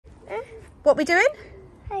What are we doing?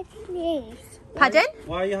 Pardon?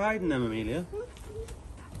 Why are you hiding them, Amelia?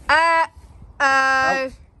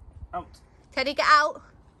 Out. Teddy, get out.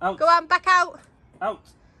 Out. Go on, back out. Out.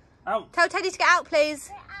 Out. Tell Teddy to get out, please.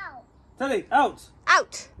 Get out. Teddy, out.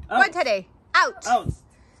 Out. Go on, Teddy. Out. Out.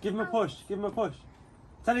 Give him a push. Give him a push.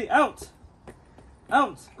 Teddy, out.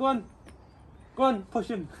 Out. Go on. Go on, push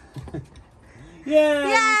him. Yay!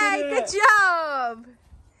 Yay, good job.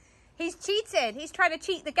 He's cheating. He's trying to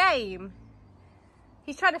cheat the game.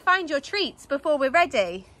 He's trying to find your treats before we're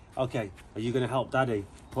ready. Okay, are you going to help Daddy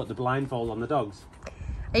put the blindfold on the dogs?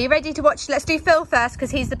 Are you ready to watch? Let's do Phil first because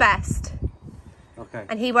he's the best. Okay.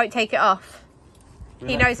 And he won't take it off.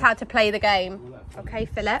 He knows how to play the game. Okay,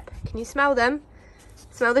 Philip, can you smell them?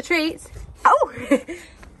 Smell the treats? Oh!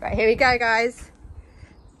 Right, here we go, guys.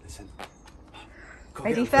 Listen.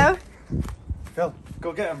 Ready, Phil? Phil,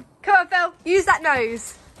 go get him. Come on, Phil. Use that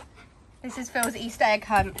nose. This is Phil's Easter egg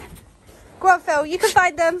hunt. Go on, Phil. You can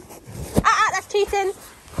find them. That's cheating.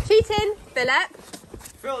 Cheating. Philip.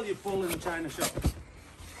 Phil, you bull in the china shop.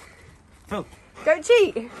 Phil. Don't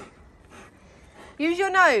cheat. Use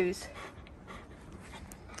your nose.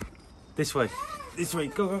 This way. This way.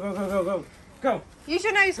 Go, go, go, go, go, go. Go. Use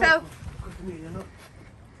your nose, Phil. Quick, Amelia, look.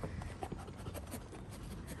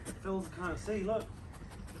 Phil can't see, look.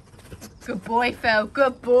 Good boy, Phil.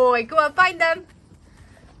 Good boy. Go on, find them.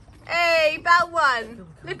 Hey, about one.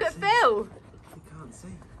 Look at Phil. He can't see.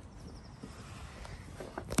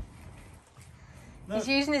 He's Look,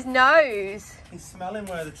 using his nose. he's smelling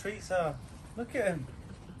where the treats are. Look at him.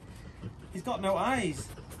 He's got no eyes.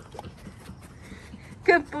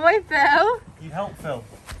 Good boy, Phil. You help Phil.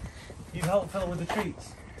 You help Phil with the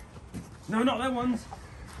treats. No, not them ones.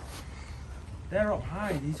 They're up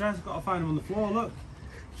high. He's just got to find them on the floor. Look.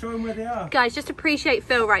 Show him where they are. Guys, just appreciate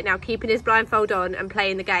Phil right now keeping his blindfold on and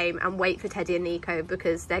playing the game, and wait for Teddy and Nico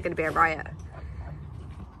because they're going to be a riot.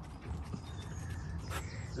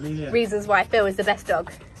 Amelia. Reasons why Phil is the best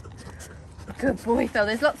dog. Good boy, Phil.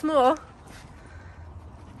 There's lots more.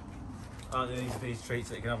 Aren't there these treats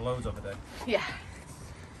that you can have loads of a day? Yeah.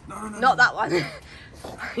 No, Not that one.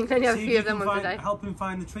 You can only have a few of them on today. Help him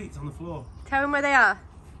find the treats on the floor. Tell him where they are.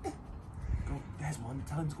 Go. There's one.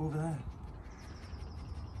 Tell him to go over there.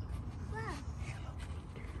 Here,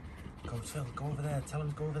 look. Go, Phil. Go over there. Tell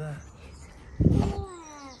him to go over there.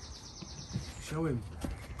 Show him.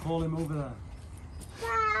 Call him over there.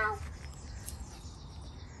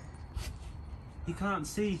 He can't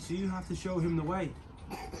see, so you have to show him the way.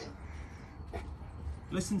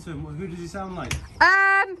 Listen to him. Who does he sound like?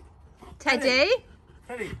 Teddy.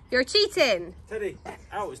 Teddy. You're cheating. Teddy.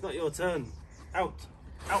 Out. It's not your turn. Out.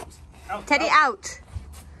 Out. Out. Teddy, out. out.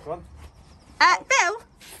 Come on. Phil.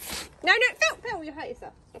 No, Phil, you hurt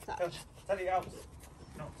yourself. What's that? Teddy, out.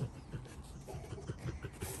 Out.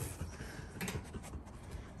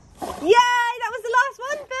 Yay, that was the last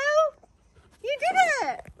one, Phil. You did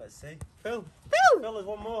it. Let's see. Phil. Phil. Phil, there's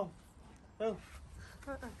one more. Phil.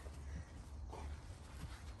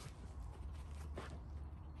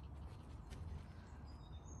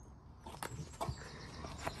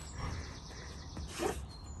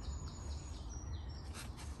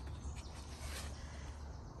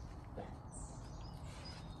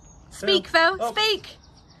 Speak, Phil. Oh. Speak.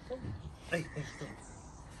 Hey, Phil.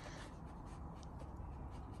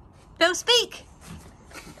 Phil, speak.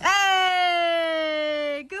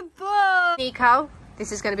 Hey, good boy. Nico,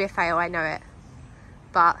 this is going to be a fail, I know it.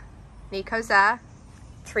 But Nico's there.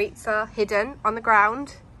 Treats are hidden on the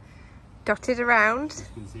ground, dotted around.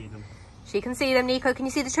 You can see them. She can see them. Nico, can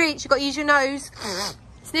you see the treats? You've got to use your nose.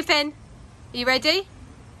 Sniff in. Are you ready?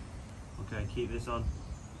 Okay, keep this on.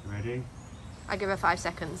 Ready? I give her 5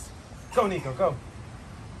 seconds. Go, Nico, go.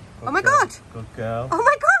 Good Oh my girl. God. Good girl. Oh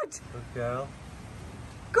my God. Good girl.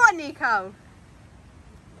 Go on, Nico.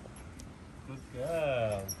 Good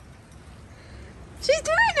girl. She's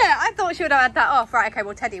doing it. I thought she would have had that off. Right, okay,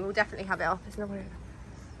 well, Teddy will definitely have it off. There's no way.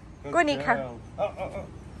 Good Go on, Nico. girl. Oh.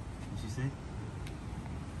 Did you see?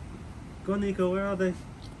 Go on, Nico, where are they?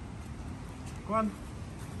 Go on.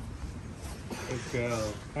 Good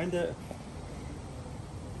girl. Find it.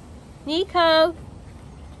 Nico.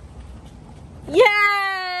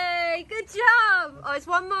 Yay! Good job. Oh, it's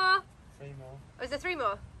one more. 3 more. Oh, is there 3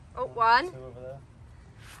 more? Oh, 1. 2 over there.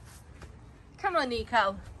 Come on,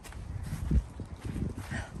 Nico.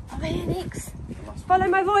 Over here, Nix. Follow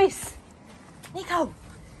my voice. Nico.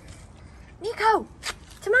 Nico.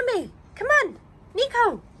 To Mummy. Come on.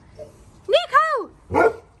 Nico. Nico.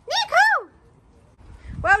 Nico.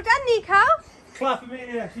 Well done, Nico. Clap,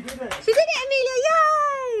 Amelia. She did it. She did it, Amelia.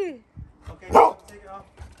 Yay. Okay, take it off.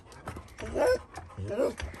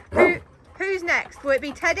 Who's next? Will it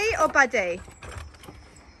be Teddy? Teddy or Buddy?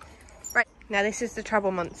 Right, now this is the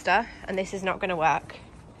trouble monster, and this is not going to work.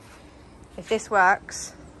 If this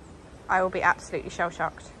works, I will be absolutely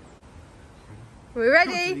shell-shocked. We're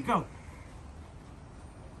ready? Go.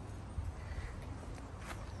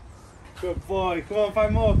 Good boy. Come on,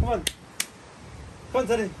 find more. Come on. Come on,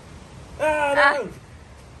 Teddy. Ah, no.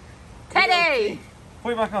 Teddy!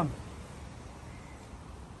 Put it back on.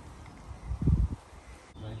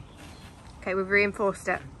 Okay, we've reinforced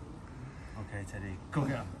it. Okay, Teddy. Go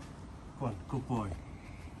get him. Go on. Good boy.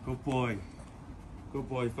 Good boy. Good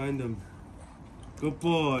boy. Find them. Good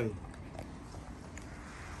boy.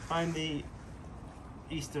 Find the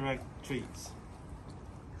Easter egg treats.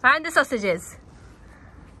 Find the sausages.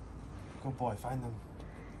 Good boy. Find them.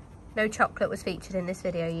 No chocolate was featured in this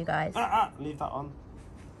video, you guys. Leave that on.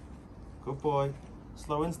 Good boy.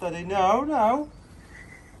 Slow and steady. No, no.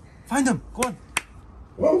 Find them. Go on.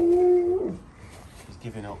 He's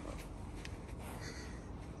giving up.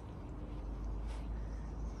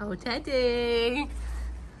 Oh, Teddy.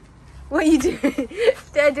 What are you doing?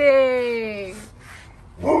 Teddy.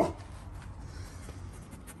 Has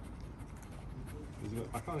he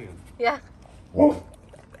got back on again? Yeah.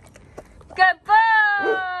 Good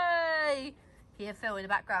boy. Here, Phil in the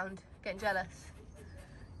background, getting jealous.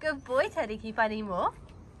 Good boy, Teddy. Can you find any more?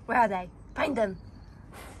 Where are they? Find them.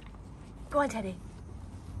 Go on, Teddy.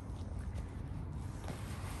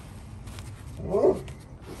 Oh.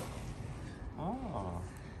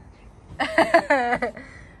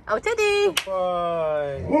 Oh, Teddy. Good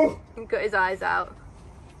boy. He's got his eyes out.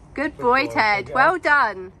 Good boy, Ted. Well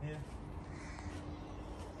done. Yeah.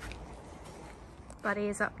 Buddy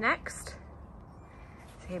is up next.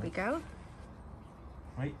 So here we go.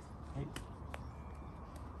 Wait.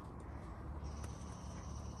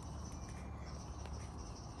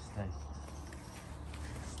 Stay.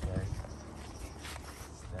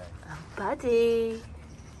 Oh, Buddy.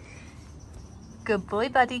 Good boy,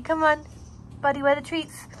 Buddy. Come on. Buddy, where are the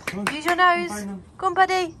treats? Use your nose. Go on,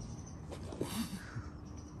 Buddy.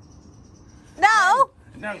 No!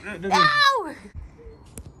 No. No!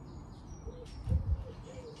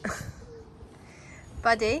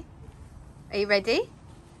 Buddy, are you ready?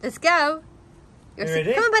 Let's go. You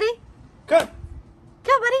ready? Come on, Buddy. Go. Come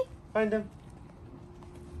on, Buddy. Find them.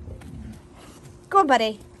 Go on,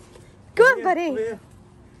 Buddy. Go on, Buddy. Over here.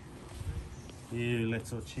 You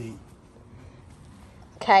little cheat.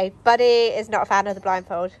 Okay, Buddy is not a fan of the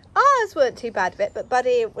blindfold. Ours weren't too bad of it, but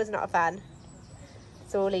Buddy was not a fan.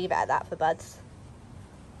 So we'll leave it at that for Buds.